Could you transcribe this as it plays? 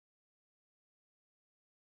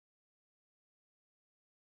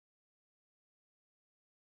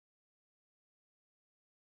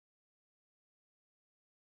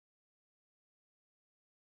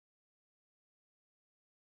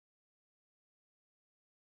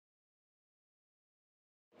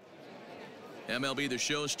MLB The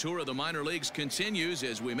Show's tour of the minor leagues continues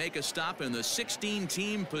as we make a stop in the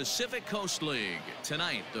 16-team Pacific Coast League.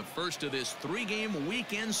 Tonight, the first of this 3-game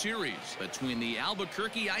weekend series between the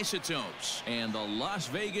Albuquerque Isotopes and the Las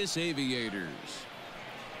Vegas Aviators.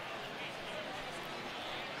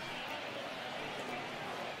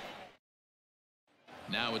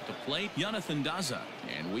 Now at the plate, Jonathan Daza,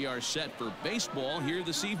 and we are set for baseball here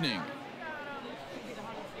this evening.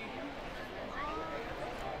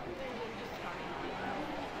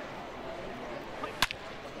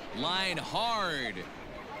 Line hard,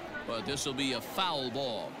 but this will be a foul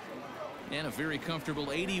ball. And a very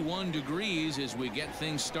comfortable 81 degrees as we get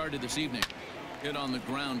things started this evening. Hit on the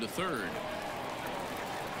ground to third.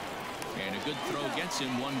 And a good throw gets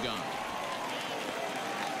him one gone.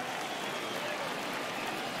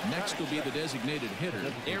 Next will be the designated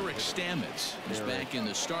hitter, Eric Stamets. He's back in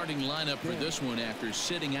the starting lineup for this one after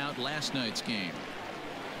sitting out last night's game.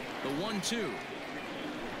 The 1-2.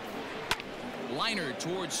 Liner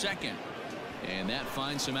towards second. And that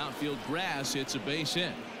finds some outfield grass. It's a base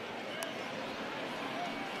hit.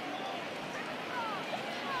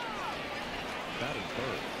 Batting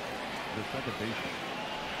third, the second baseman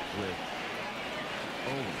with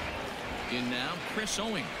Owings. In now, Chris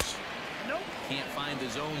Owings. Nope. Can't find the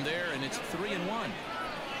zone there, and it's 3-1.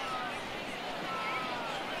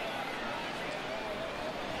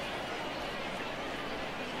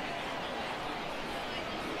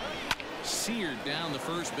 Seared down the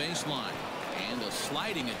first baseline. And a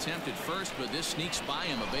sliding attempt at first, but this sneaks by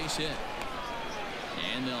him, a base hit.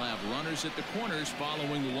 And they'll have runners at the corners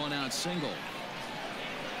following the one-out single.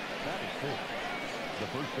 That is fifth. The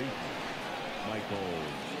first baseman, Michael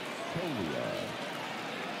Tolia.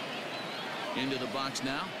 Into the box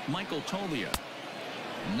now, Michael Tolia.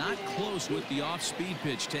 Not close with the off-speed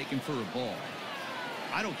pitch taken for a ball.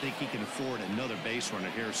 I don't think he can afford another base runner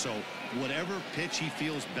here, so whatever pitch he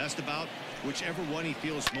feels best about, whichever one he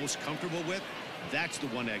feels most comfortable with, that's the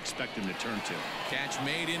one I expect him to turn to. Catch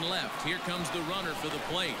made in left. Here comes the runner for the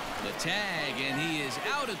plate. The tag, and he is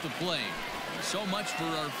out at the plate. So much for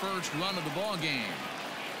our first run of the ball game.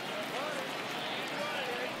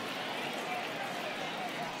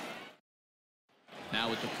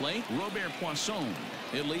 Now at the plate, Robert Poisson.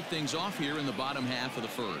 He'll lead things off here in the bottom half of the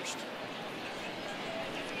first.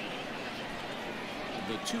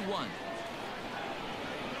 The 2-1.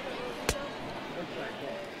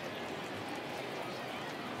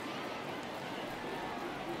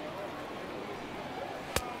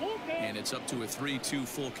 And it's up to a 3-2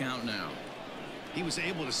 full count now. He was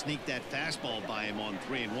able to sneak that fastball by him on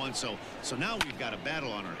 3-1, so now we've got a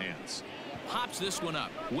battle on our hands. Pops this one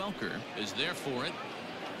up. Welker is there for it.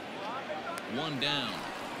 One down.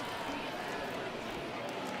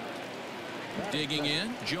 Digging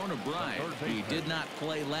in, Jonah Bride. He did not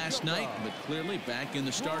play last night, but clearly back in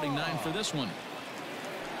the starting 9 for this one.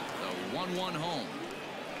 The 1-1 home.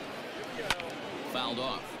 Fouled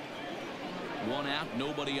off. One out,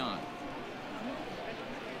 nobody on.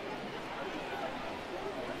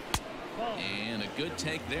 And a good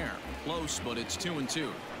take there. Close, but it's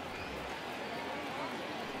 2-2.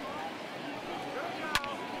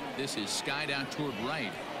 This is skied out toward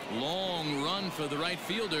right. Long run for the right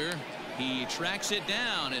fielder. He tracks it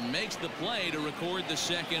down and makes the play to record the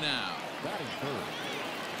second out.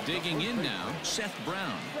 Digging in now, Seth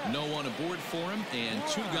Brown. No one aboard for him, and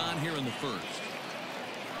 2 gone here in the first.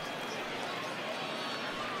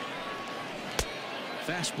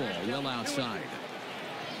 Fastball well outside.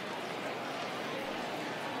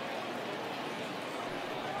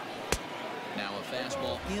 Now a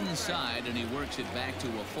fastball inside, and he works it back to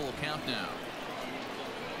a full count now.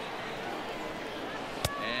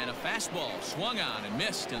 And a fastball swung on and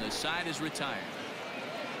missed, and the side is retired.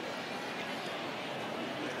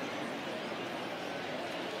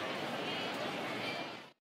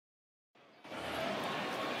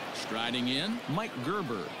 Striding in, Mike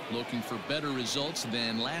Gerber, looking for better results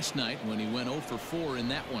than last night when he went 0 for 4 in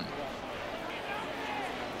that one.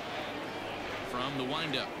 From the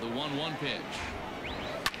windup, the 1-1 pitch.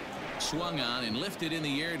 Swung on and lifted in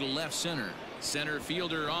the air to left center. Center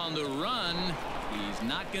fielder on the run. He's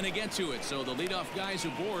not going to get to it, so the leadoff guy's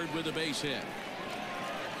aboard with a base hit.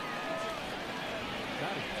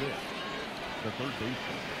 That is fifth. The third baseman,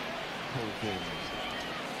 Colton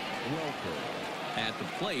Welker. At the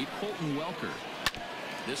plate, Colton Welker.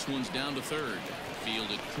 This one's down to third.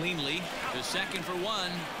 Fielded cleanly to second for 1.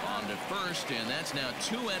 On to first, and that's now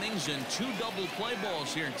 2 innings and 2 double play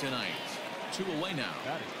balls here tonight. 2 away now.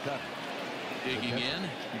 That is 7. Digging in,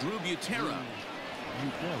 Drew Butera.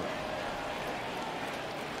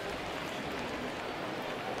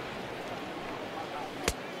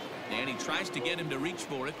 And he tries to get him to reach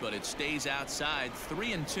for it, but it stays outside.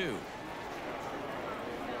 3-2.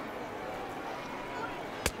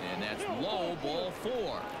 And that's low, ball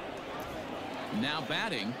 4. Now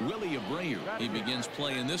batting, Willie Abreu. He begins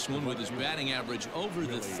playing this one with his batting average over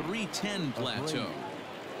the 310 plateau.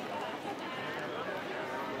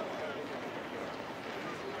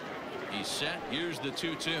 He's set. Here's the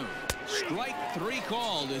 2-2. Strike 3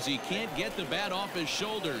 called as he can't get the bat off his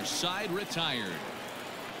shoulders. Side retired.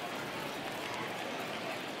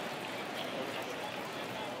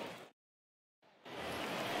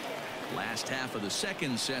 Last half of the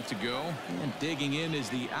second set to go, and digging in is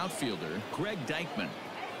the outfielder Greg Deichmann.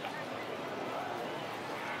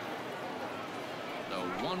 The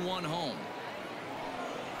 1-1 home.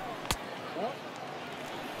 Well,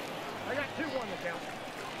 I got 2-1 to count.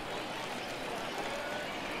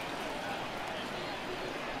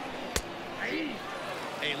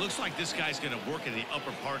 Hey, it looks like this guy's going to work in the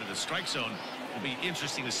upper part of the strike zone. It'll be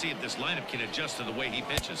interesting to see if this lineup can adjust to the way he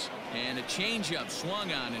pitches. And a changeup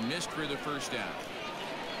swung on and missed for the first out.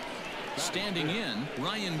 Standing in,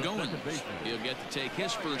 Ryan Goins. He'll get to take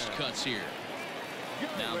his first cuts here.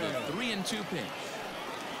 Now the 3-2 pitch.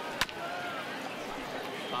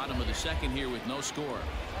 Bottom of the second here with no score.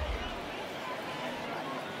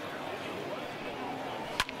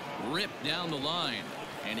 Ripped down the line.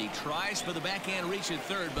 And he tries for the backhand reach at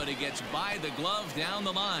third, but he gets by the glove down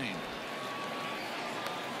the line.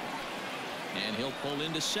 And he'll pull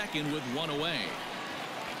into second with 1 away.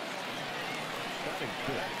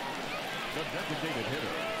 The designated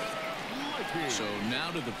hitter, So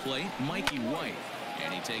now to the plate, Mikey White.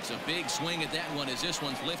 And he takes a big swing at that one as this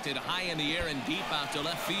one's lifted high in the air and deep out to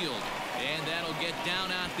left field. And that'll get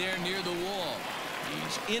down out there near the wall.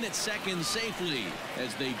 He's in at second safely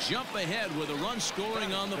as they jump ahead with a run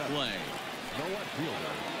scoring on the play.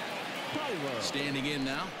 Standing in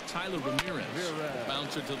now, Tyler Ramirez.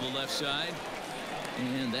 Bouncer to the left side.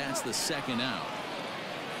 And that's the second out.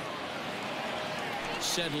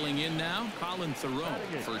 Settling in now, Colin Thoreau.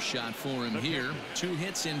 First shot for him here. 2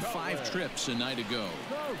 hits in 5 trips a night ago.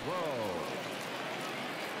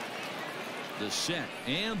 The set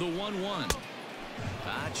and the 1-1.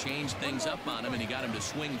 Changed things up on him, and he got him to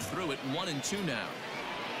swing through it. 1-2 now.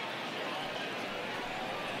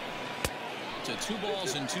 To 2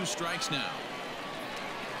 balls and 2 strikes now.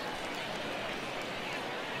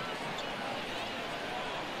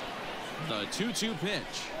 The 2-2 pitch.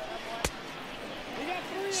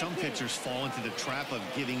 Some pitchers fall into the trap of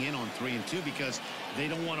giving in on 3-2 because they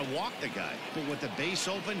don't want to walk the guy. But with the base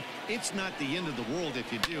open, it's not the end of the world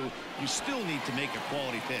if you do. You still need to make a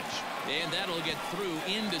quality pitch. And that'll get through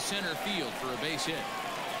into center field for a base hit.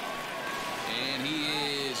 And he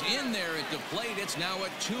is in there at the plate. It's now a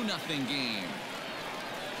 2-0 game.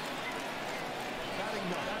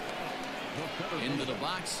 Into the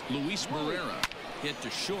box, Luis Barrera. Hit to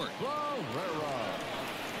short.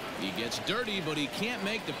 He gets dirty, but he can't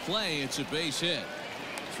make the play. It's a base hit.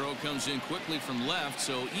 Throw comes in quickly from left,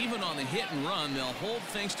 so even on the hit and run, they'll hold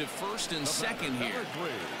things to first and second here.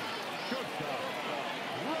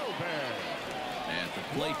 At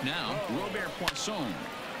the plate now, Robert Poisson.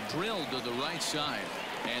 Drilled to the right side.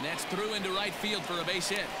 And that's through into right field for a base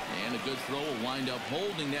hit. And a good throw will wind up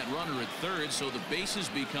holding that runner at third, so the bases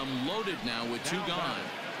become loaded now with 2 gone.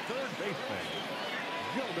 Third baseman,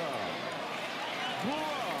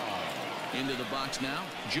 Into the box now,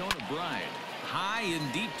 Jonah Bride. High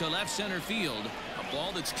and deep to left center field. A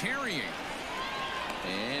ball that's carrying.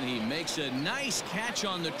 And he makes a nice catch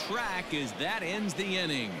on the track as that ends the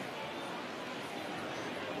inning.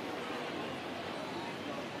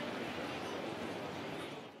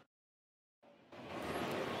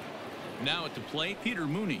 Now at the plate, Peter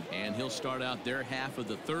Mooney. And he'll start out their half of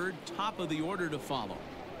the third. Top of the order to follow.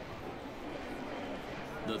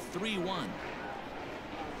 The 3-1.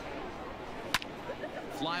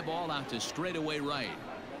 Fly ball out to straightaway right.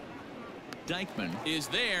 Deichmann is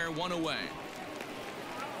there, 1 away.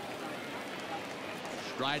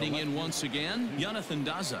 Striding in once again, Jonathan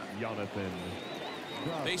Daza.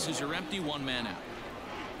 Bases are empty, 1 man out.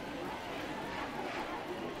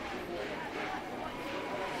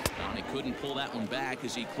 He couldn't pull that one back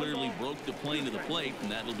as he clearly broke the plane to the plate,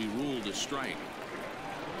 and that'll be ruled a strike.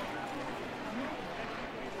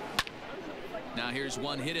 Now here's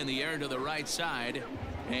one hit in the air to the right side.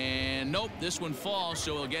 And nope, this one falls,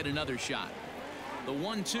 so he'll get another shot. The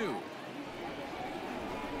 1-2.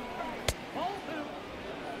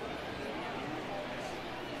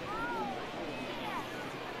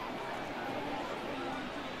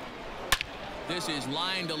 This is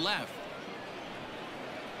line to left.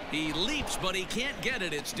 He leaps, but he can't get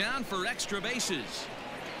it. It's down for extra bases.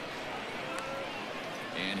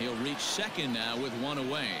 And he'll reach second now with one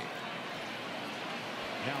away.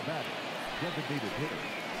 Now batting, designated hitter,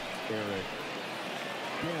 Eric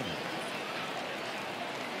Gannon.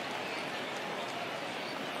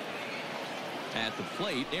 At the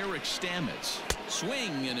plate, Eric Stamets.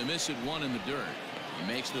 Swing and a miss at one in the dirt. He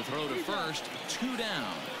makes the throw to first, 2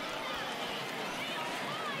 down.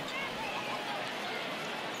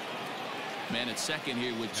 Man at second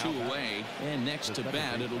here with 2 away. And next to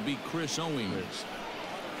bat, it'll be Chris Owings.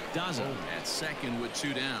 Daza at second with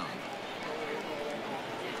 2 down.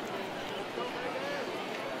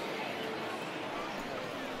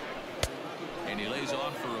 And he lays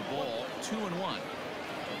off for a ball, 2-1.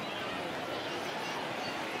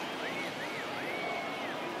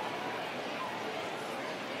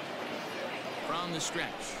 From the stretch.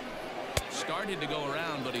 Started to go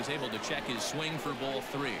around, but he's able to check his swing for ball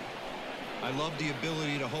 3. I love the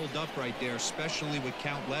ability to hold up right there, especially with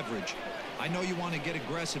count leverage. I know you want to get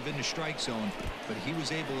aggressive in the strike zone, but he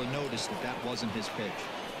was able to notice that that wasn't his pitch.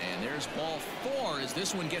 And there's ball 4 as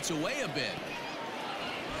this one gets away a bit.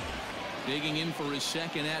 Digging in for his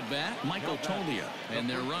second at-bat, Michael Tolia. And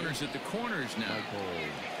they're runners at the corners now.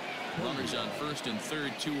 Runners on first and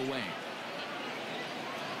third, 2 away.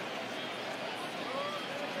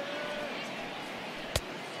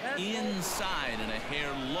 Inside and a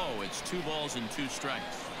hair low. It's 2 balls and 2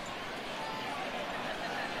 strikes.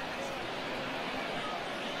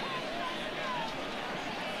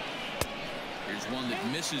 Here's one that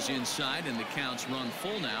misses inside, and the count's run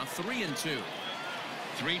full now, 3-2.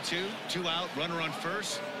 3-2, 2 out, runner on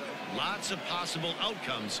first. Lots of possible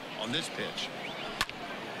outcomes on this pitch.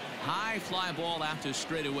 High fly ball out to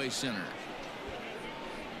straightaway center.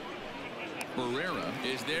 Barrera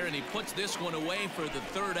is there, and he puts this one away for the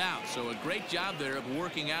 3rd out. So a great job there of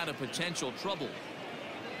working out a potential trouble.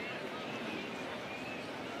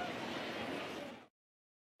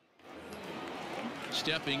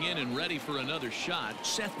 Stepping in and ready for another shot,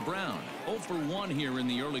 Seth Brown. 0 for 1 here in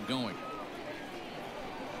the early going.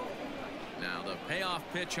 Now the payoff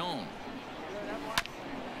pitch home.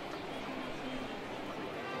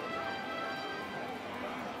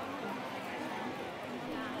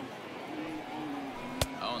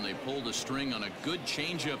 And they pulled a string on a good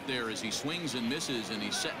changeup there as he swings and misses, and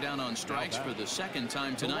he's set down on strikes for the 2nd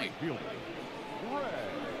time tonight. The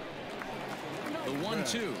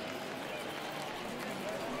 1-2.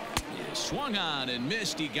 He swung on and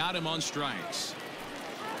missed. He got him on strikes.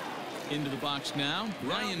 Into the box now,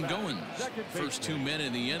 Ryan Goins. First 2 men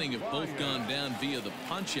in the inning have both gone down via the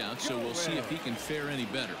punch out, so we'll see if he can fare any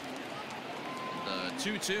better. The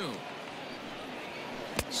 2-2.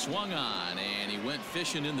 Swung on, and he went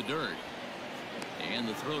fishing in the dirt. And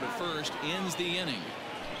the throw to first ends the inning.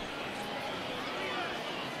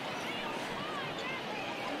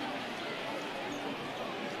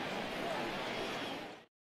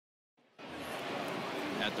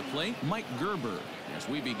 At the plate, Mike Gerber, as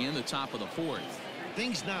we begin the top of the 4th.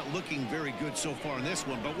 Things not looking very good so far in this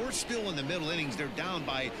one, but we're still in the middle innings. They're down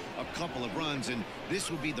by a couple of runs, and this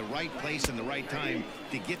would be the right place and the right time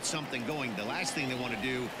to get something going. The last thing they want to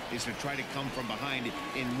do is to try to come from behind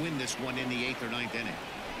and win this one in the 8th or 9th inning.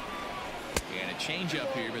 And a changeup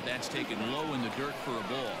here, but that's taken low in the dirt for a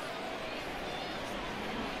ball.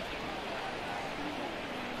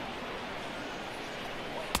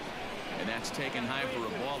 And that's taken high for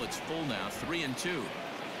a ball. It's full now, 3-2.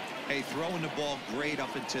 Hey, throwing the ball great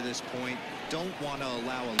up until this point. Don't want to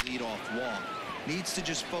allow a leadoff walk. Needs to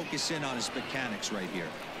just focus in on his mechanics right here.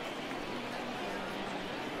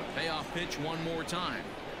 Payoff pitch one more time.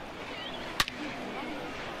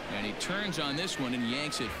 And he turns on this one and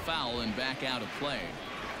yanks it foul and back out of play.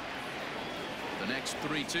 The next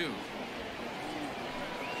 3-2.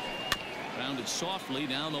 Grounded softly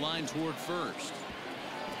down the line toward first.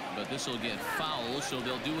 But this will get foul, so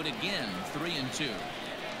they'll do it again. 3-2.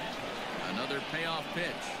 Another payoff pitch.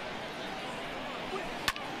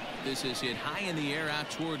 This is hit high in the air out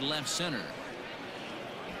toward left center.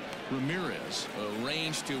 Ramirez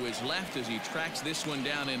arranged to his left as he tracks this one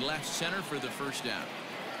down in left center for the 1st out.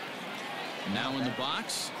 Now in the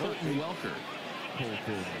box, Colton Welker.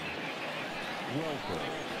 Colton Welker.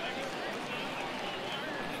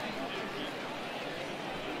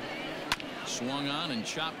 Swung on and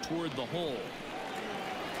chopped toward the hole.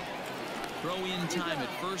 Throw in time at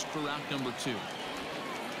first for out number 2.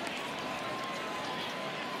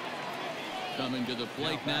 Coming to the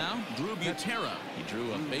plate now, Drew Butera. He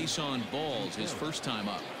drew a base on balls his first time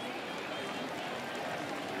up.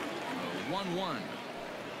 1-1.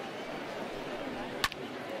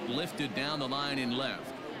 Lifted down the line in left.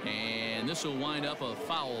 And this will wind up a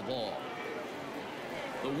foul ball.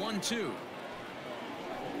 The 1-2.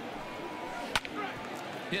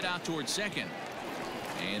 Hit out towards second.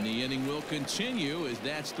 And the inning will continue as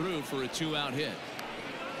that's through for a 2-out hit.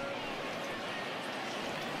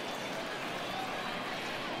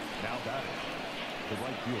 Now batting, the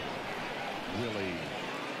right fielder, Willie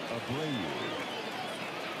Abreu.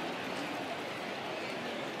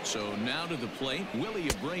 So now to the plate, Willie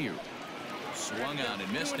Abreu. Swung on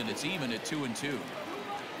and missed, and it's even at 2-2.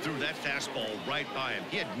 Threw that fastball right by him.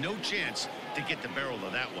 He had no chance to get the barrel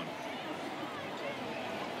of that one.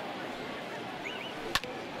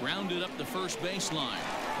 Grounded up the first baseline,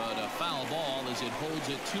 but a foul ball as it holds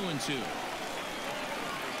it 2-2.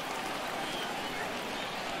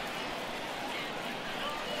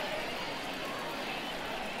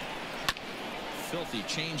 Filthy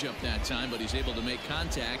changeup that time, but he's able to make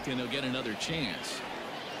contact, and he'll get another chance.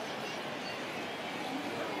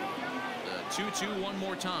 The 2-2 one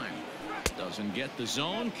more time. Doesn't get the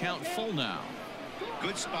zone. Count full now.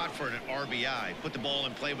 Good spot for an RBI. Put the ball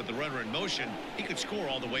in play with the runner in motion. He could score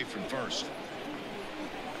all the way from first.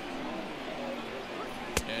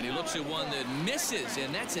 And he looks at one that misses,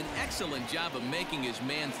 and that's an excellent job of making his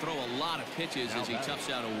man throw a lot of pitches as he toughs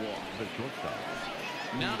out a walk. The shortstop.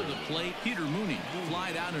 Now to the plate, Peter Mooney.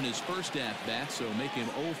 Flied out in his first at-bat, so making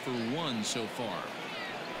 0 for 1 so far.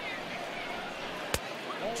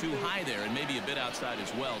 Too high there, and maybe a bit outside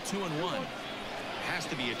as well. 2-1. Has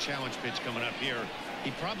to be a challenge pitch coming up here.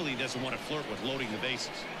 He probably doesn't want to flirt with loading the bases.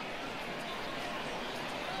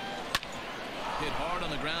 Hit hard on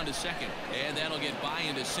the ground to second, and that'll get by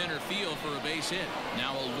into center field for a base hit.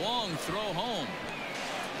 Now a long throw home,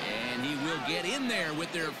 and he will get in there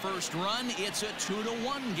with their first run. It's a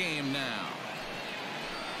 2-1 game now.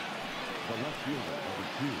 The left fielder, number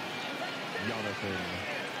 2, Jonathan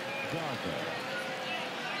Daza.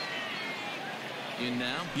 In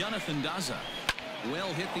now, Jonathan Daza.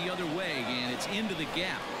 Well hit the other way, and it's into the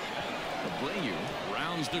gap. Abreu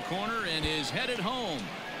rounds the corner and is headed home.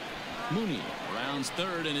 Mooney rounds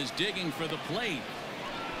third and is digging for the plate.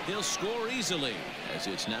 He'll score easily as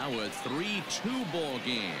it's now a 3-2 ball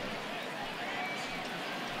game.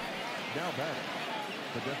 Now batting,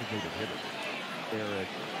 the designated hitter, Eric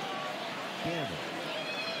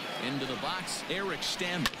Stamets. Into the box, Eric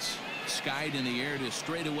Stamets. Skied in the air to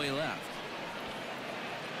straightaway left.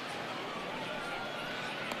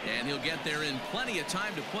 And he'll get there in plenty of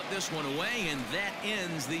time to put this one away, and that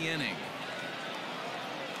ends the inning.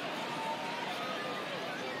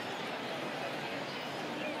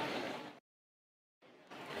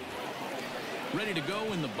 Ready to go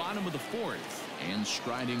in the bottom of the fourth, and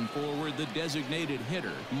striding forward the designated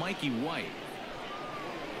hitter, Mikey White.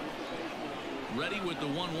 Ready with the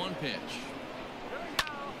 1-1 pitch.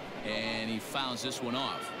 And he fouls this one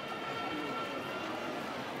off.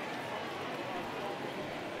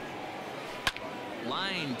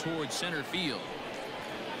 Line towards center field.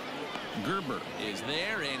 Gerber is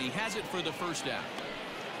there, and he has it for the first out.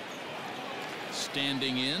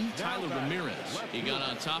 Standing in, Tyler Ramirez. He got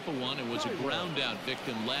on top of one and was a ground out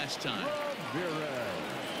victim last time.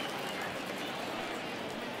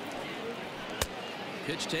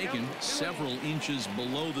 Pitch taken several inches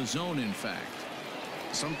below the zone, in fact.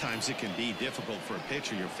 Sometimes it can be difficult for a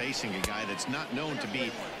pitcher. You're facing a guy that's not known to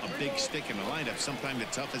be a big stick in the lineup. Sometimes the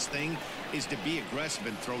toughest thing is to be aggressive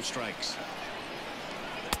and throw strikes.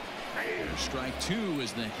 Strike 2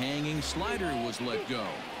 as the hanging slider was let go.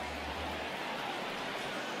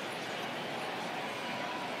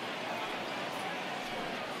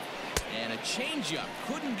 And a changeup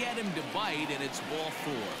couldn't get him to bite, and it's ball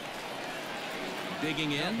 4.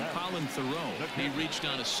 Digging in, Colin Thoreau. He reached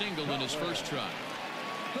on a single in his first try.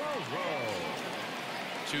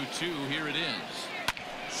 2-2, here it is.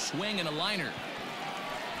 Swing and a liner.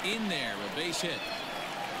 In there, a base hit.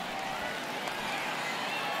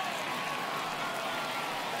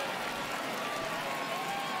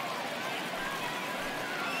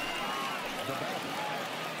 The batter,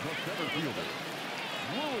 the center fielder,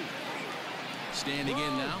 Luis. Standing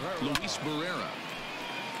in now, Luis Barrera.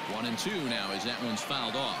 1-2 now as that one's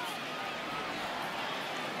fouled off.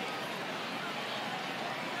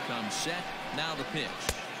 Comes set, now the pitch.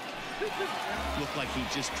 Looked like he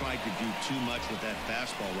just tried to do too much with that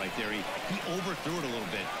fastball right there. He overthrew it a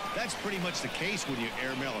little bit. That's pretty much the case when you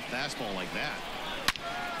airmail a fastball like that.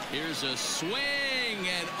 Here's a swing,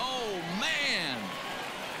 and oh man,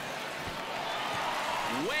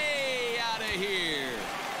 way out of here.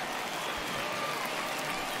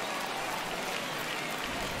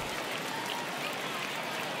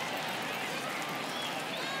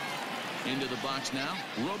 Into the box now,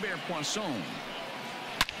 Robert Poisson.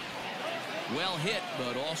 Well hit,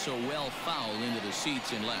 but also well fouled into the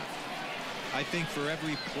seats and left. I think for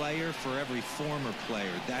every player, for every former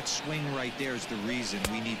player, that swing right there is the reason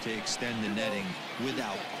we need to extend the netting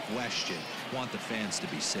without question. Want the fans to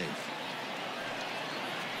be safe.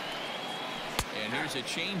 And here's a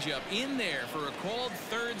changeup in there for a called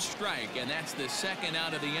third strike, and that's the second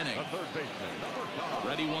out of the inning.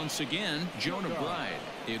 Ready once again, Jonah Bride.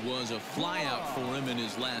 It was a flyout for him in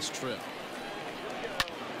his last trip.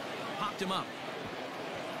 Popped him up.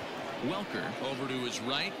 Welker over to his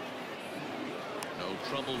right. No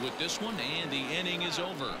trouble with this one, and the inning is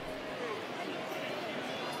over.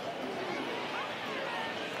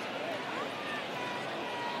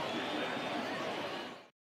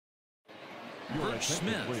 Bert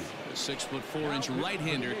Smith, the 6'4"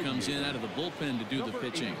 right-hander, comes in out of the bullpen to do the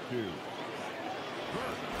pitching.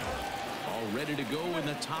 All ready to go in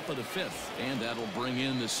the top of the fifth, and that'll bring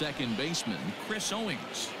in the second baseman, Chris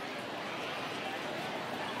Owings.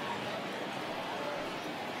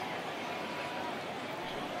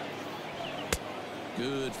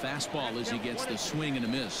 Good fastball as he gets the swing and a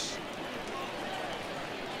miss.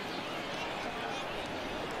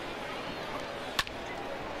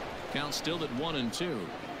 Count still at 1-2.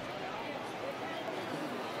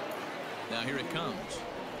 Now here it comes.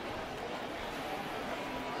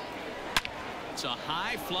 It's a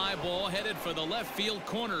high fly ball headed for the left field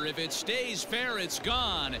corner. If it stays fair, it's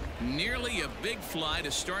gone. Nearly a big fly to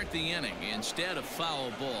start the inning. Instead, a foul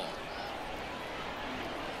ball.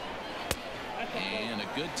 And a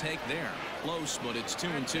good take there. Close, but it's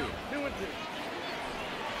 2-2.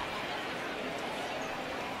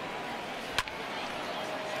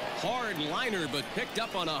 Hard liner, but picked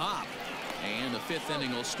up on a hop. And the fifth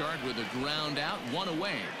inning will start with a ground out, one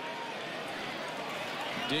away.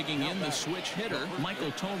 Digging in the switch hitter,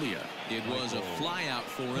 Michael Tolia. It was a flyout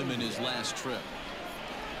for him in his last trip.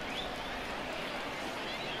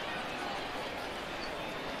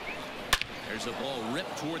 There's a ball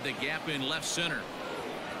ripped toward the gap in left center.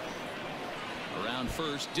 Around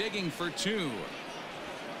first, digging for two.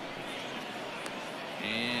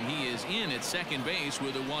 And he is in at second base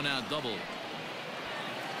with a one-out double.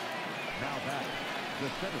 Now back, the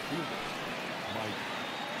center fielder, Mike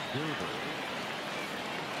Gerber.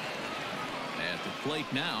 At the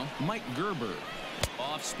plate now, Mike Gerber.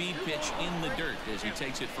 Off-speed pitch in the dirt as he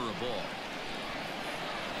takes it for a ball.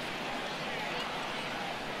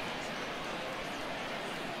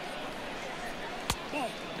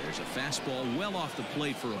 There's a fastball well off the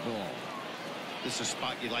plate for a ball. This is a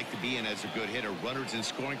spot you like to be in as a good hitter. Runners in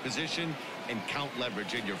scoring position and count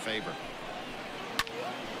leverage in your favor.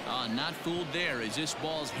 Not fooled there as this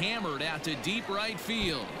ball's hammered out to deep right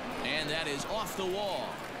field. And that is off the wall.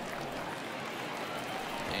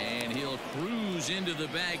 And he'll cruise into the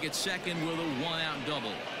bag at second with a one-out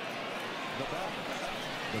double.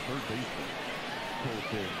 The third baseman,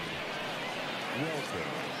 Colton Welker.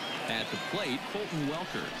 At the plate, Colton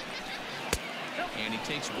Welker. And he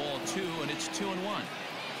takes ball two, and it's 2-1.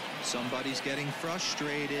 Somebody's getting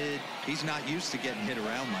frustrated. He's not used to getting hit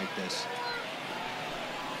around like this.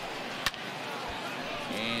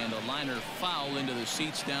 And a liner foul into the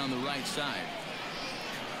seats down the right side.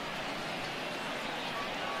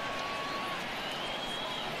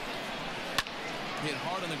 Hit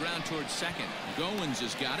hard on the ground towards second. Goins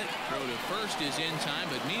has got it. Throw to first is in time,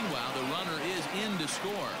 but meanwhile the runner is in to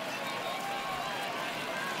score.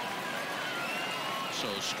 So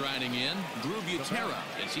striding in, Drew Butera,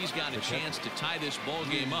 as he's got a chance to tie this ball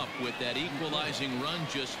game up with that equalizing run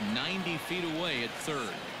just 90 feet away at third.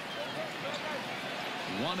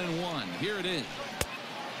 1-1. Here it is.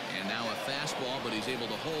 And now a fastball, but he's able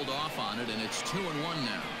to hold off on it, and it's 2-1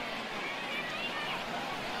 now.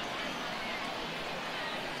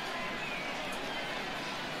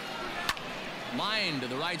 Line to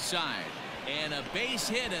the right side. And a base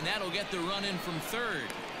hit, and that'll get the run in from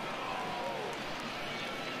third.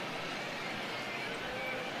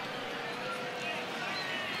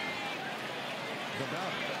 The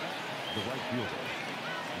batter, the right fielder,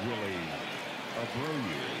 Willie Abreu.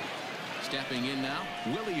 Stepping in now,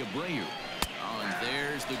 Willie Abreu. Oh, and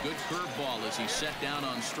there's the good curveball as he's set down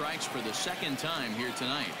on strikes for the second time here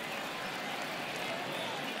tonight.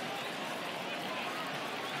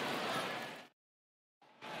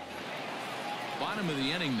 Bottom of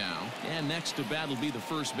the inning now, and next to bat will be the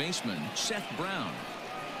first baseman, Seth Brown.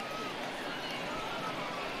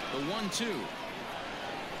 The 1-2.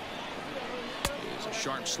 Is a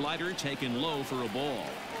sharp slider taken low for a ball.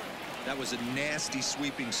 That was a nasty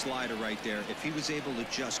sweeping slider right there. If he was able to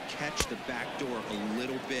just catch the back door a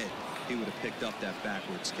little bit, he would have picked up that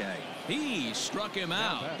backwards K. He struck him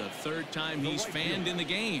out the third time he's fanned in the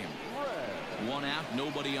game. One out,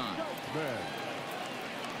 nobody on.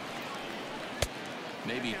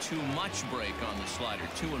 Maybe too much break on the slider.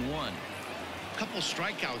 2-1. Couple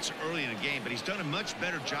strikeouts early in the game, but he's done a much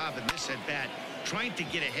better job in this at bat, trying to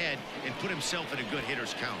get ahead and put himself in a good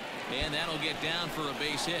hitter's count. And that'll get down for a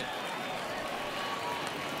base hit.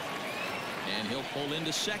 And he'll pull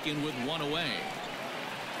into second with one away.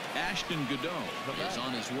 Ashton Godot is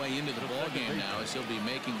on his way into the ball game now, as he'll be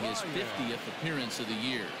making his 50th appearance of the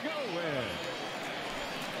year.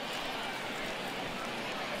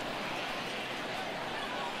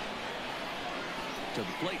 To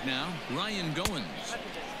the plate now, Ryan Goins.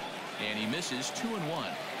 And he misses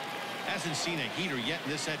 2-1. Hasn't seen a heater yet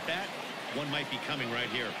in this at bat. One might be coming right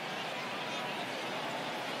here.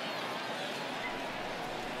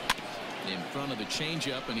 In front of the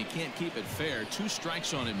changeup, and he can't keep it fair. 2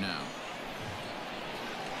 strikes on him now.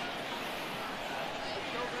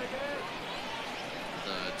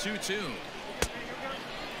 The 2-2.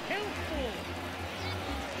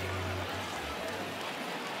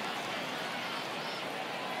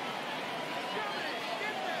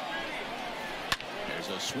 There's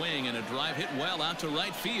a swing and a drive hit well out to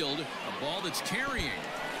right field. A ball that's carrying,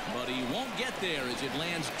 but he won't get there as it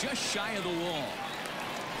lands just shy of the wall.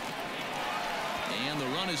 And the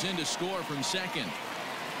run is in to score from second.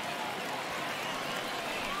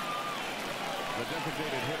 The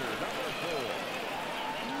designated hitter, number 4,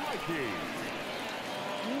 Mikey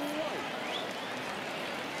White.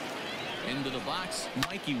 Into the box,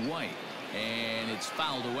 Mikey White. And it's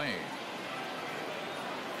fouled away.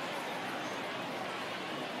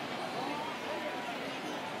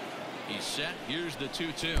 He's set. Here's the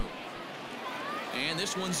 2-2. And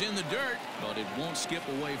this one's in the dirt, but it won't skip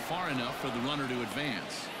away far enough for the runner to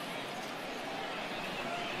advance.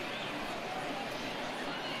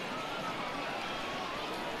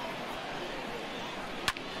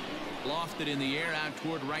 Lofted in the air out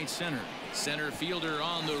toward right center. Center fielder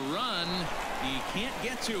on the run. He can't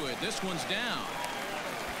get to it. This one's down.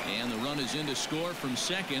 And the run is in to score from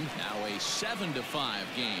second. Now a 7-5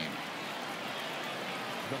 game.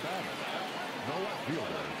 The batter, the left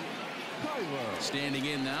fielder, Tyler. Standing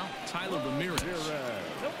in now, Tyler Ramirez.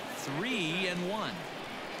 3-1.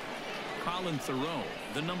 Colin Thoreau,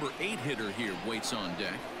 the number 8 hitter here, waits on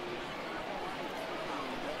deck.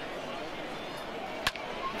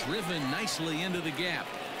 Driven nicely into the gap.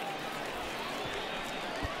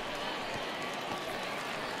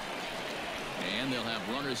 And they'll have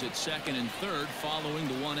runners at second and third following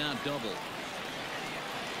the 1-out double.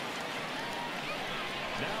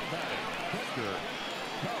 Now batting, pitcher,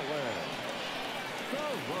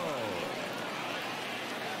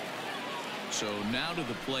 So now to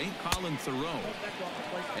the plate, Colin Thoreau.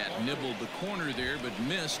 Had nibbled the corner there, but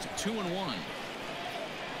missed. 2-1.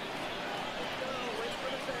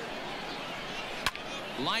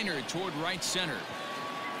 Liner toward right center.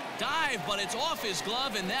 Dive, but it's off his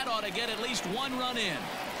glove, and that ought to get at least 1 run in.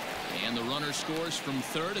 And the runner scores from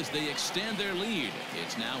third as they extend their lead.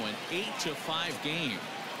 It's now an 8-5 game.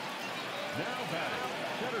 Now batting,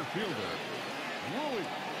 center fielder, Louis.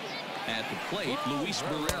 At the plate, Luis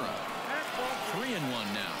Barrera.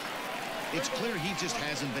 3-1 now. It's clear he just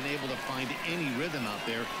hasn't been able to find any rhythm out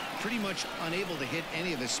there. Pretty much unable to hit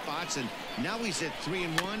any of his spots, and now he's at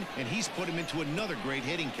 3-1, and he's put him into another great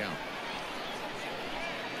hitting count.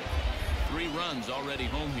 3 runs already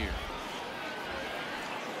home here.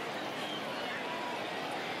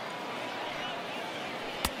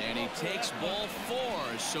 And he takes ball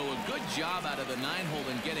 4. So a good job out of the 9-hole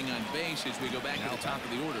in getting on base as we go back to the top of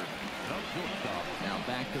the order. Now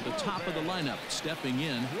back to the top of the lineup. Stepping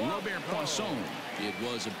in, Robert Poisson. It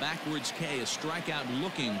was a backwards K, a strikeout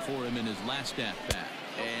looking for him in his last at-bat.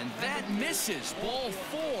 And that misses. Ball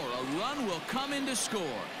 4. A run will come in to score.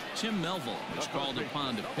 Tim Melville is called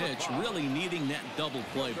upon to pitch, really needing that double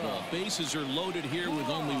play ball. Bases are loaded here with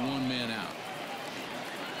only 1 man out.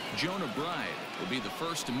 Jonah Bride will be the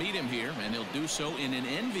first to meet him here, and he'll do so in an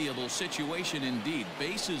enviable situation indeed.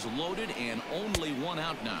 Bases loaded and only 1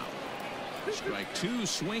 out now. Strike 2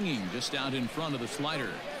 swinging just out in front of the slider.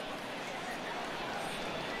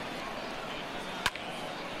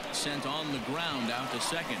 Sent on the ground out to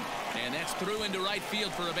second. And that's through into right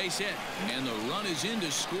field for a base hit. And the run is in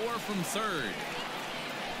to score from third.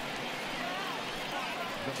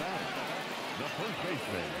 The batter, the first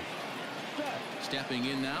baseman, Stepping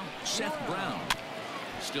in now, Seth Brown.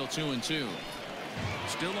 Still 2-2.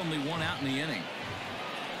 Still only 1 out in the inning.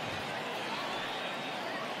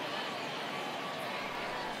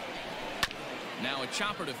 Now a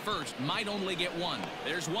chopper to first, might only get 1.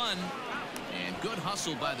 There's 1. And good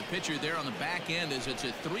hustle by the pitcher there on the back end as it's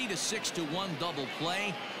a 3-6-1 double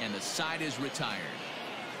play, and the side is retired.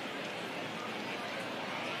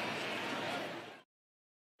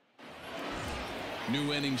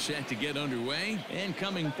 New inning set to get underway, and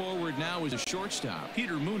coming forward now is a shortstop,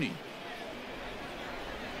 Peter Mooney.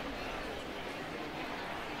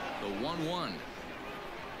 The 1-1.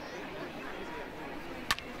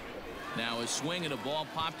 Now a swing and a ball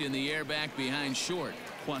popped in the air back behind short.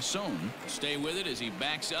 Poisson stay with it as he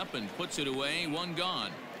backs up and puts it away. One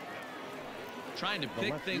gone. Trying to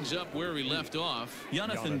pick things up where he left off.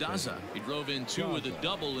 Jonathan Daza. He drove in 2 with a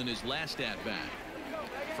double in his last at bat.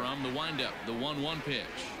 From the windup, the 1-1 pitch.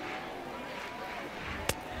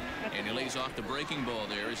 And he lays off the breaking ball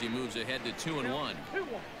there as he moves ahead to 2-1.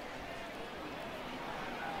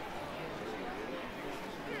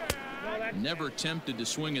 Never tempted to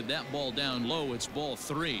swing at that ball down low. It's ball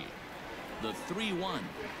 3. The 3-1.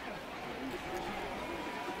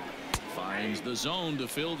 Finds the zone to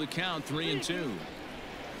fill the count. 3-2.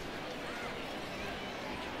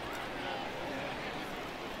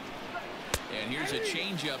 And here's a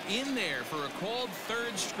changeup in there for a called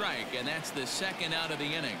third strike, and that's the second out of the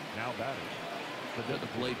inning. Now batting. At the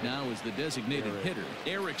plate now is the designated hitter,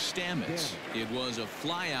 Eric Stamets. It was a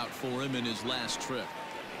flyout for him in his last trip.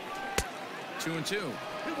 2-2.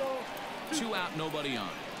 2 out, nobody on.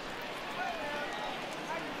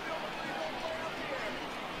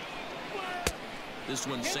 This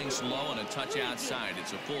one sinks low and a touch outside.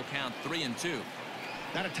 It's a full count. 3-2.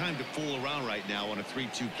 Not a time to fool around right now on a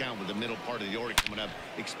 3-2 count with the middle part of the order coming up.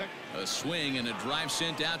 Expect a swing and a drive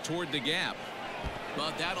sent out toward the gap.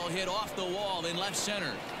 But that'll hit off the wall in left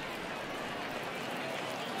center.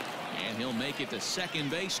 And he'll make it to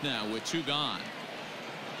second base now with 2 gone.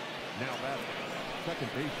 Now batting. Second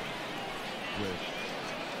base with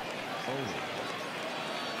Owings.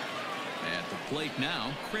 At the plate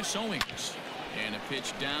now, Chris Owings. And a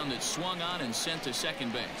pitch down that swung on and sent to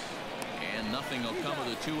second base. And nothing will come of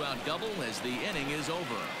the 2-out double as the inning is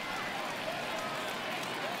over.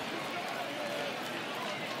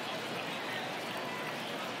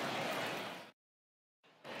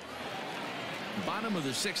 Bottom of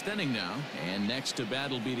the 6th inning now, and next to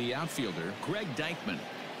bat will be the outfielder, Greg Deichmann.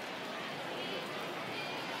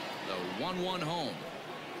 The 1-1 home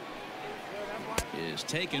is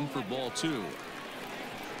taken for ball 2.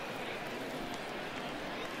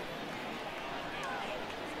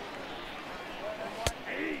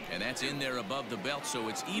 And that's in there above the belt, so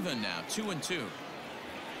it's even now. 2-2.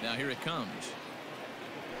 Now here it comes.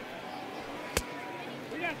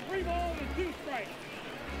 We got 3 balls and 2 strikes.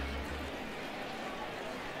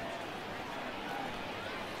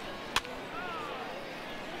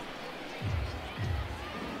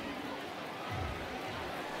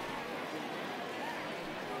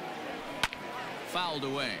 Fouled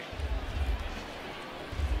away.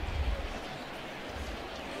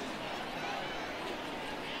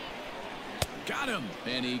 Got him.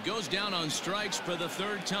 And he goes down on strikes for the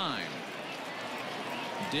 3rd time.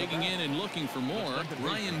 Digging in and looking for more,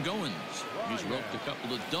 Ryan Goins. He's roped a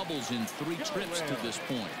couple of doubles in 3 trips to this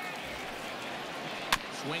point.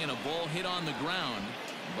 Swinging a ball hit on the ground,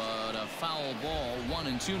 but a foul ball.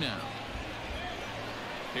 1-2 now.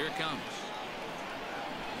 Here it comes.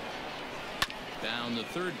 Down the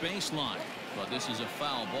third baseline, but this is a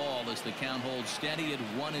foul ball as the count holds steady at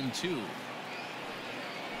 1-2.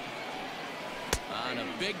 And a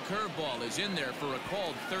big curveball is in there for a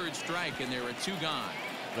called third strike, and there are 2 gone.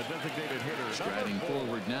 The designated hitter. Striding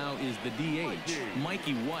forward now is the DH,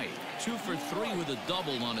 Mikey White. 2 for 3 with a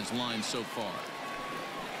double on his line so far.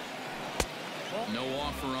 No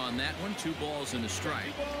offer on that one. 2 balls and a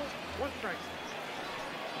strike. 1 strike.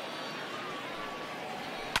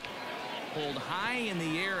 Pulled high in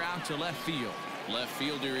the air out to left field. Left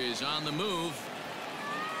fielder is on the move.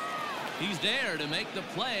 He's there to make the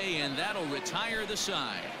play, and that'll retire the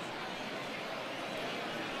side.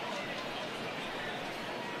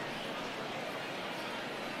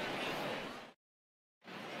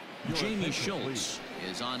 Jamie Schultz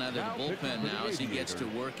is on out of the bullpen now as he gets to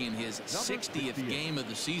work in his 60th game of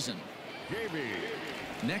the season.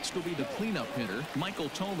 Next will be the cleanup hitter, Michael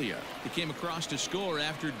Tolia. He came across to score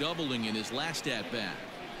after doubling in his last at-bat.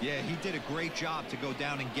 Yeah, he did a great job to go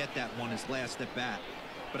down and get that one his last at-bat.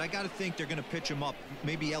 But I got to think they're going to pitch him up,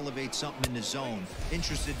 maybe elevate something in the zone.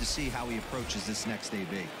 Interested to see how he approaches this next AB.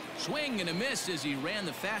 Swing and a miss as he ran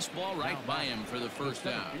the fastball right by him for the first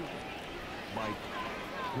out. Mike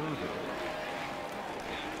Gerber.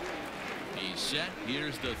 He's set.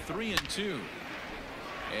 Here's the 3-2.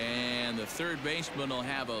 And the third baseman will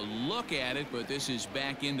have a look at it, but this is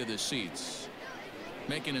back into the seats.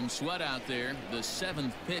 Making him sweat out there. The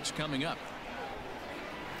 7th pitch coming up.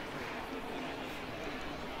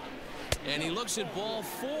 And he looks at ball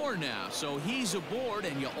 4 now, so he's aboard,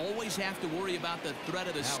 and you always have to worry about the threat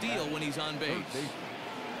of the steal when he's on base.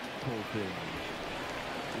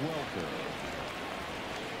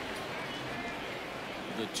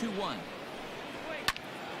 The 2-1.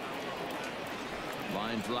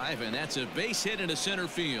 Line drive, and that's a base hit into center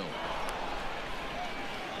field.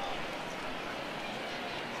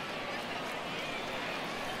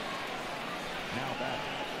 Now back.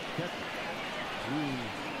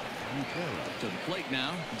 To the plate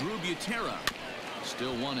now, Drew Butera.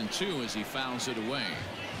 Still 1-2 as he fouls it away.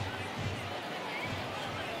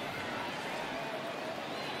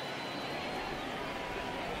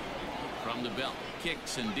 From the belt,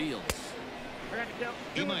 kicks and deals.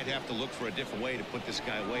 He might have to look for a different way to put this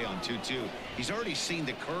guy away on 2-2. He's already seen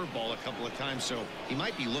the curveball a couple of times, so he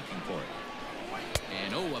might be looking for it.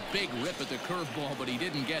 And oh, a big rip at the curveball, but he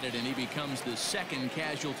didn't get it, and he becomes the second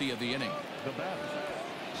casualty of the inning.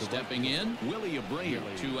 Stepping in, Willie Abreu.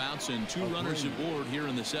 2 outs and 2 runners aboard here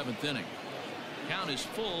in the 7th inning. Count is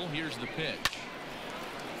full. Here's the pitch.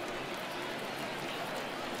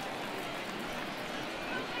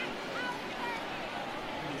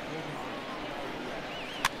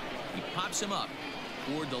 He pops him up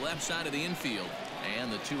toward the left side of the infield.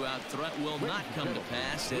 And the 2-out threat will not come to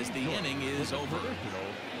pass as the inning is over.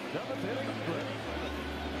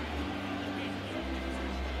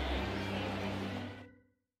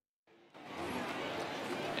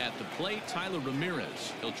 At the plate, Tyler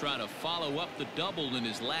Ramirez. He'll try to follow up the double in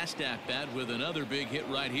his last at-bat with another big hit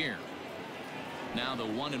right here. Now the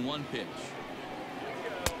 1-1 pitch.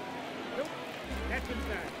 Nope. That's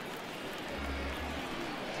inside.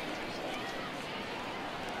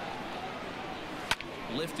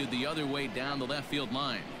 Lifted the other way down the left field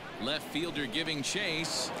line. Left fielder giving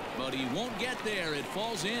chase, but he won't get there. It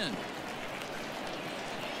falls in.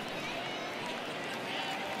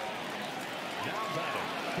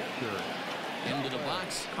 Into the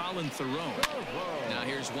box, Colin Theroux. Now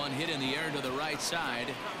here's one hit in the air to the right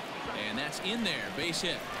side, and that's in there. Base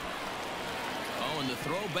hit. Oh, and the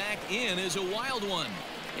throw back in is a wild one.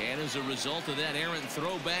 And as a result of that errant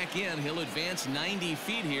throw back in, he'll advance 90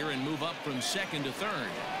 feet here and move up from second to third.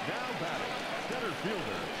 Now batting, center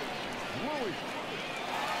fielder, Luis.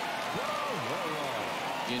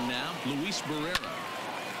 In now, Luis Barrera.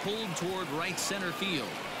 Pulled toward right center field.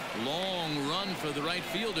 Long run for the right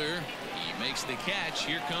fielder. He makes the catch.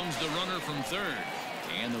 Here comes the runner from third.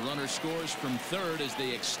 And the runner scores from third as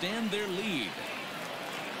they extend their lead.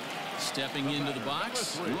 Stepping into the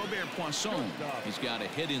box, Robert Poisson. He's got a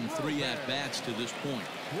hit in 3 at-bats to this point.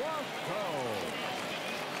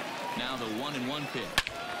 Now the 1-1 pitch.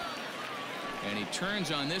 And he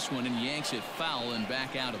turns on this one and yanks it foul and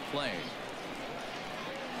back out of play.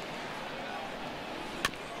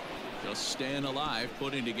 Just staying alive,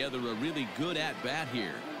 putting together a really good at-bat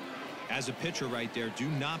here. As a pitcher right there, do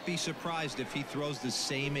not be surprised if he throws the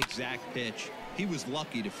same exact pitch. He was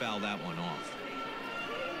lucky to foul that one off.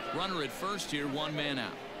 Runner at first here, 1 man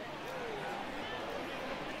out.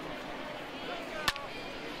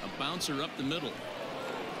 A bouncer up the middle.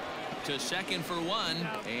 To second for 1,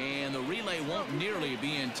 and the relay won't nearly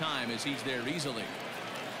be in time as he's there easily.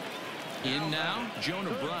 In now,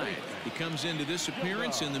 Jonah Bride. He comes into this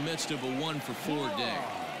appearance in the midst of a 1-for-4 day.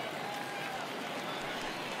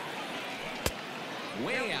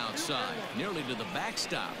 Way outside, nearly to the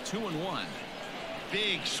backstop, 2-1.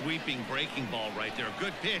 Big sweeping breaking ball right there. A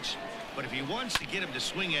good pitch, but if he wants to get him to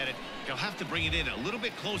swing at it, he'll have to bring it in a little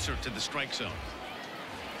bit closer to the strike zone.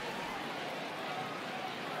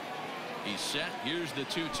 He's set. Here's the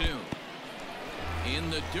 2-2. In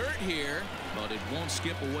the dirt here, but it won't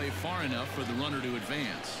skip away far enough for the runner to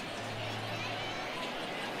advance.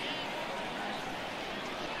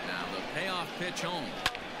 Now the payoff pitch home.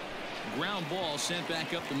 Ground ball sent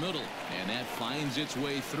back up the middle, and that finds its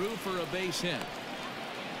way through for a base hit.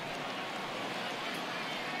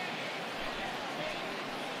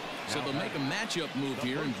 So they'll make a matchup move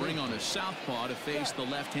here and bring on a southpaw to face the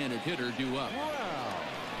left-handed hitter due up.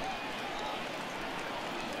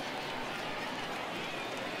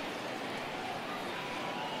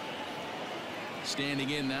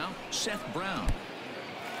 Standing in now, Seth Brown.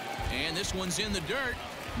 And this one's in the dirt.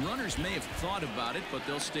 Runners may have thought about it, but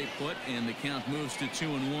they'll stay put, and the count moves to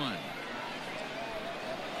 2-1.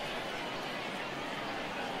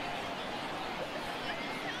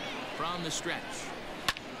 From the stretch.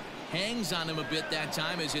 Hangs on him a bit that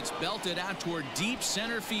time as it's belted out toward deep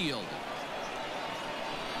center field.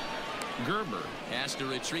 Gerber has to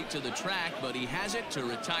retreat to the track, but he has it to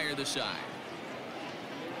retire the side.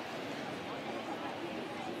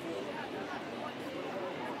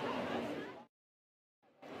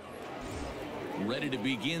 ready to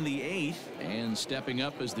begin the 8th, and stepping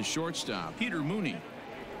up as the shortstop, Peter Mooney.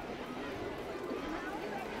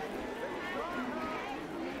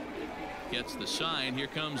 Gets the sign. Here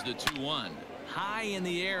comes the 2-1. High in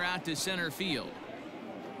the air out to center field.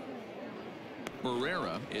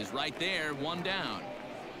 Barrera is right there, one down.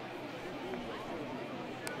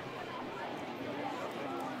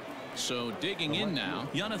 So digging in now,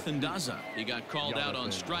 Jonathan Daza. He got called out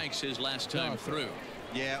on strikes his last time through.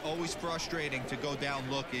 Yeah, always frustrating to go down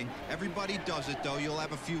looking. Everybody does it, though. You'll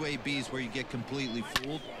have a few ABs where you get completely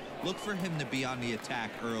fooled. Look for him to be on the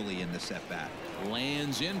attack early in this at-bat.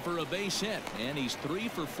 Lands in for a base hit, and he's 3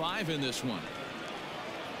 for 5 in this one.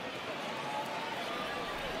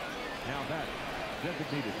 Now that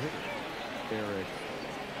designated hitter, Eric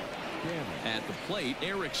Stamets. At the plate,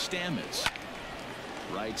 Eric Stamets.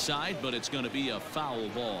 Right side, but it's going to be a foul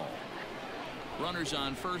ball. Runners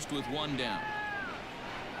on first with one down.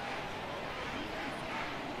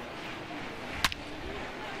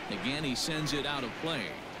 Again, he sends it out of play.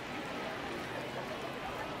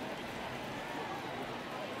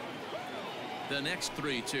 The next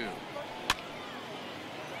 3-2.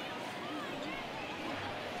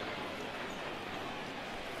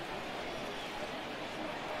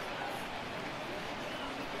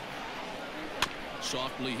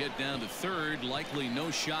 Softly hit down to third, likely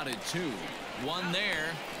no shot at 2. One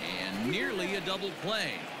there, and nearly a double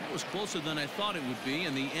play. That was closer than I thought it would be,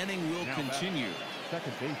 and the inning will continue.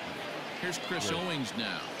 Second baseman. Here's Chris Owings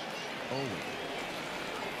now. Owings.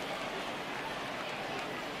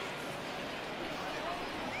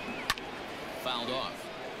 Fouled off.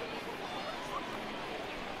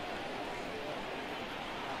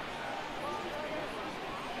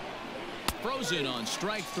 Frozen on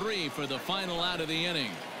strike 3 for the final out of the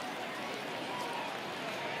inning.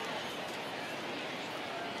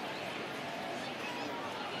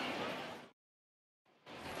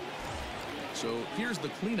 So here's the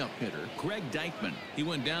cleanup hitter, Greg Deichmann. He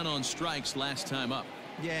went down on strikes last time up.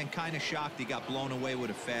 Yeah, and kind of shocked he got blown away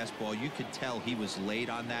with a fastball. You could tell he was late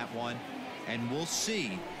on that one. And we'll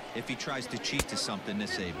see if he tries to cheat to something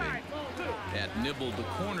this AB. That nibbled the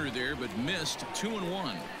corner there, but missed.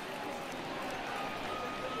 2-1.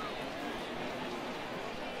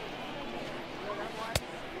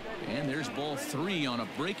 And there's ball 3 on a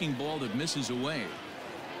breaking ball that misses away.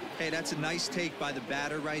 Hey, that's a nice take by the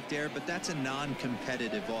batter right there, but that's a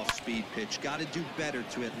non-competitive off-speed pitch. Got to do better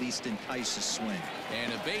to at least entice a swing.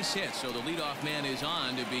 And a base hit, so the leadoff man is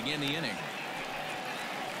on to begin the inning.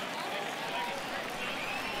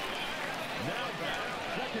 Now back,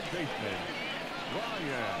 second baseman,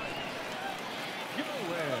 Ryan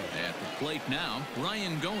Goins. At the plate now,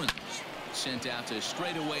 Ryan Goins. Sent out to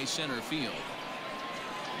straightaway center field.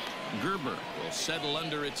 Gerber will settle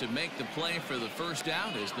under it to make the play for the first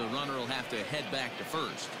out, as the runner will have to head back to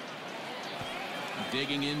first.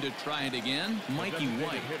 Digging in to try it again, Mikey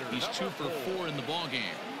White. He's 2 for 4 in the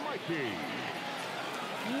ballgame. Mikey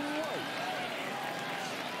White.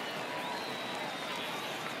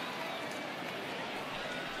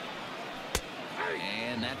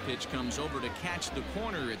 And that pitch comes over to catch the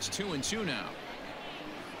corner. It's 2-2 now.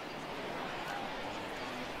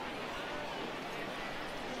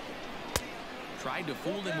 Tried to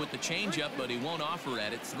fool him with the changeup, but he won't offer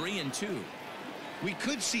at it. 3-2. We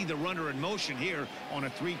could see the runner in motion here on a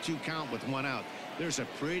 3-2 count with 1 out. There's a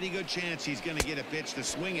pretty good chance he's going to get a pitch to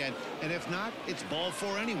swing at, and if not, it's ball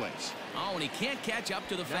 4 anyways. Oh, and he can't catch up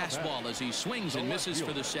to the fastball as he swings and misses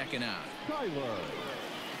for the second out. Tyler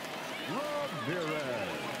Ramirez.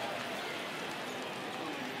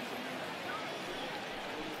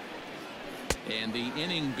 And the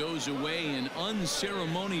inning goes away in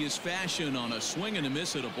unceremonious fashion on a swing and a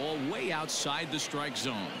miss at a ball way outside the strike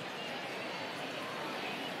zone.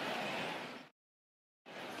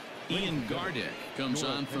 Ian Gardick comes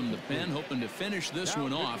on from the pen, hoping to finish this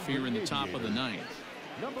one off here in the top of the 9th.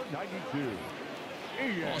 Number 92.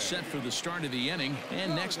 All set for the start of the inning,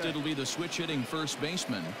 and next it'll be the switch hitting first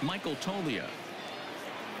baseman, Michael Toglia.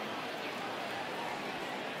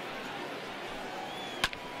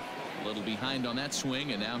 A little behind on that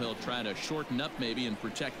swing, and now he'll try to shorten up maybe and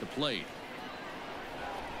protect the plate.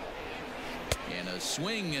 And a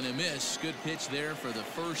swing and a miss. Good pitch there for the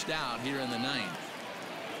first out here in the 9th.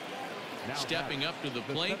 Stepping up to the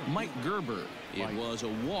plate, Mike Gerber. It was a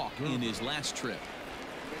walk in his last trip.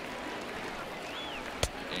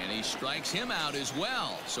 And he strikes him out as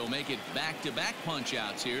well. So make it back-to-back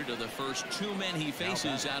punch-outs here to the first 2 men he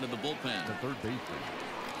faces out of the bullpen. The third baseman,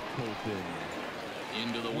 Colton.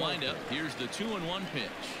 Into the windup. Here's the 2-1 pitch.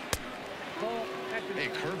 Ball, that's Hey,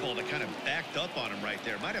 curveball that kind of backed up on him right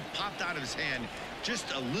there. Might have popped out of his hand just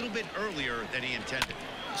a little bit earlier than he intended.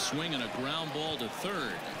 Swinging a ground ball to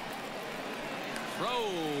third. Throw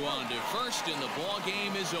on to first, and the ball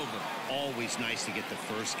game is over. Always nice to get the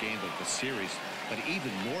first game of the series, but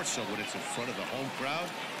even more so when it's in front of the home crowd.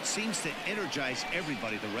 Seems to energize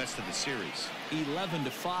everybody the rest of the series.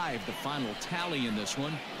 11-5, the final tally in this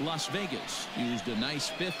one. Las Vegas used a nice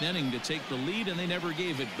fifth inning to take the lead, and they never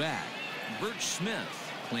gave it back. Bert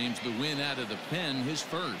Smith claims the win out of the pen, his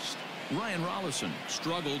first. Ryan Rollison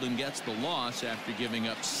struggled and gets the loss after giving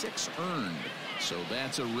up 6 earned. So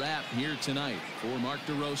that's a wrap here tonight. For Mark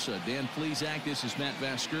DeRosa, Dan Plesac, this is Matt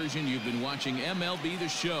Vasgersian. You've been watching MLB The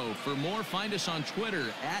Show. For more, find us on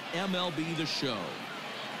Twitter at MLB The Show.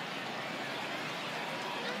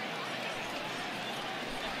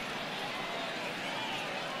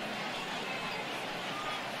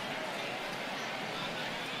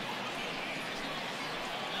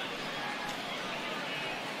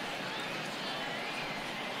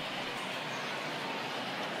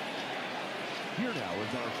 Here now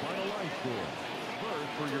is our final line score.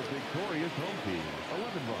 First for your victorious home team,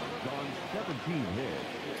 11 runs on 17 hits.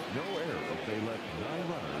 No errors. They left 9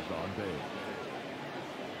 runners on base.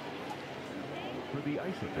 For the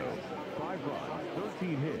Isotopes, 5 runs,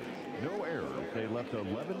 13 hits. No errors. They left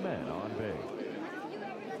 11 men on base.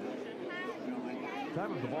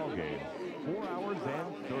 Time of the ball game, 4 hours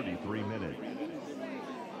and 33 minutes.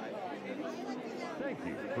 Thank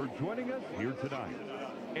you for joining us here tonight.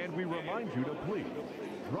 And we remind you to please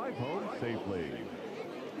drive home safely.